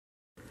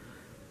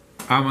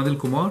I'm Anil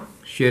Kumar,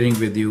 sharing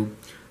with you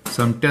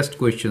some test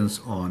questions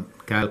on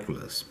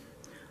calculus.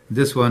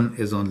 This one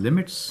is on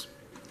limits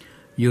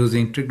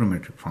using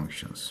trigonometric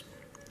functions.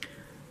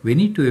 We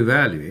need to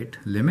evaluate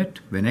limit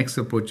when x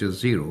approaches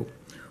 0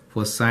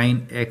 for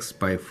sine x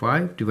by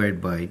 5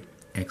 divided by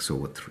x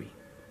over 3.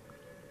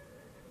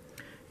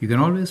 You can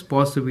always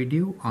pause the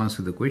video,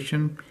 answer the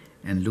question,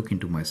 and look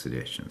into my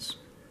suggestions.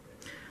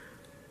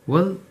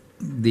 Well,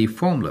 the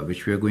formula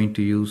which we are going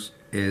to use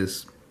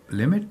is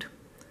limit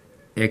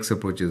x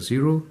approaches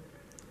 0,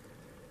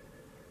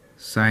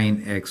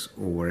 sine x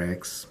over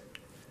x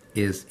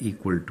is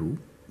equal to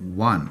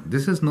 1.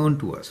 This is known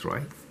to us,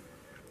 right?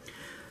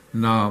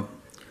 Now,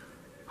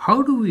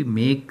 how do we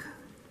make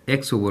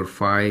x over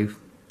 5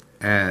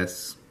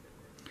 as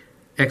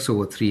x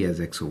over 3 as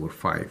x over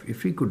 5?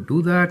 If we could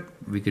do that,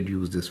 we could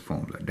use this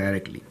formula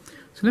directly.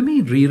 So let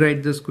me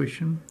rewrite this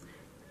question.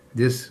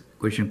 This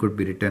question could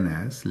be written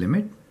as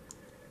limit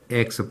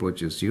x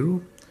approaches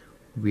 0.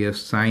 We have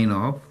sine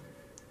of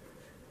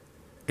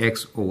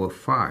x over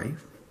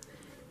 5,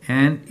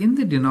 and in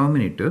the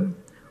denominator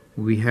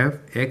we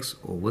have x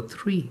over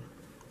 3.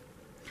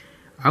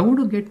 I want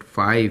to get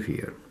 5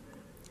 here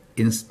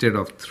instead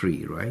of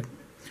 3, right?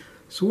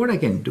 So what I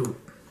can do,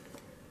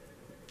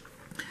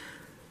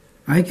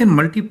 I can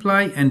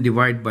multiply and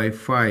divide by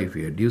 5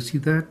 here. Do you see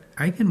that?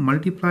 I can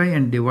multiply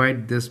and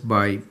divide this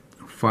by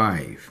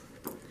 5.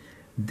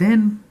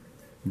 Then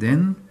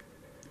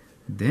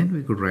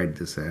we could write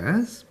this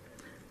as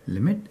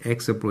limit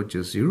x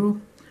approaches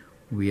 0.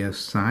 We have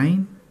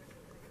sine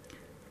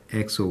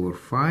x over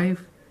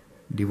 5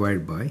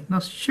 divided by, now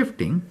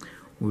shifting,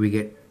 we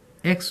get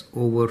x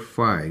over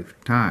 5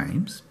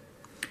 times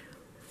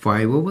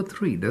 5 over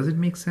 3. Does it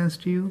make sense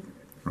to you?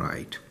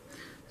 Right.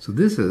 So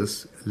this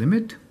is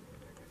limit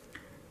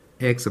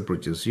x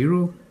approaches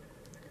 0,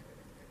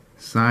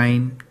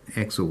 sine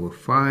x over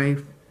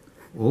 5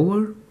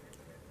 over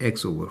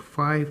x over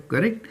 5,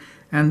 correct?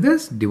 And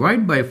this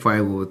divide by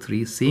 5 over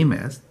 3, same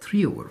as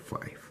 3 over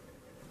 5.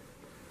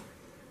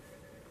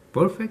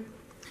 Perfect.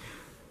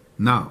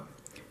 Now,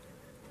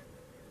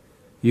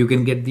 you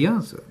can get the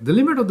answer. The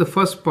limit of the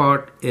first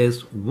part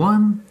is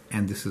 1,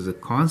 and this is a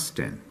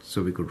constant.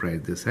 So we could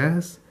write this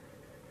as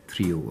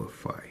 3 over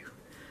 5.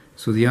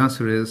 So the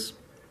answer is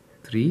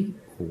 3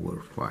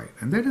 over 5.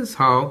 And that is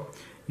how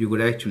you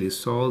could actually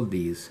solve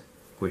these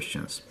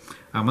questions.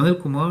 I'm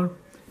Anil Kumar,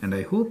 and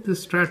I hope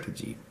this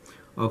strategy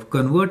of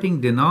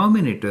converting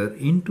denominator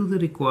into the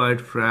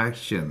required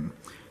fraction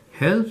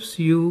helps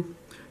you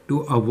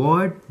to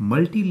avoid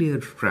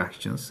multi-layered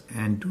fractions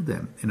and do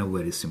them in a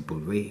very simple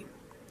way.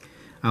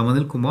 I'm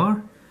Anil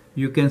Kumar.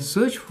 You can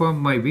search for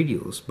my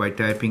videos by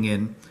typing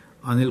in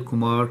Anil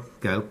Kumar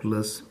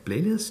Calculus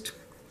playlist.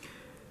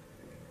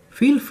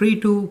 Feel free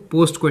to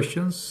post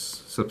questions,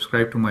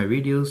 subscribe to my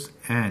videos,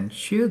 and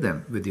share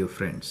them with your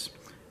friends.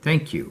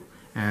 Thank you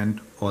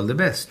and all the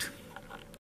best.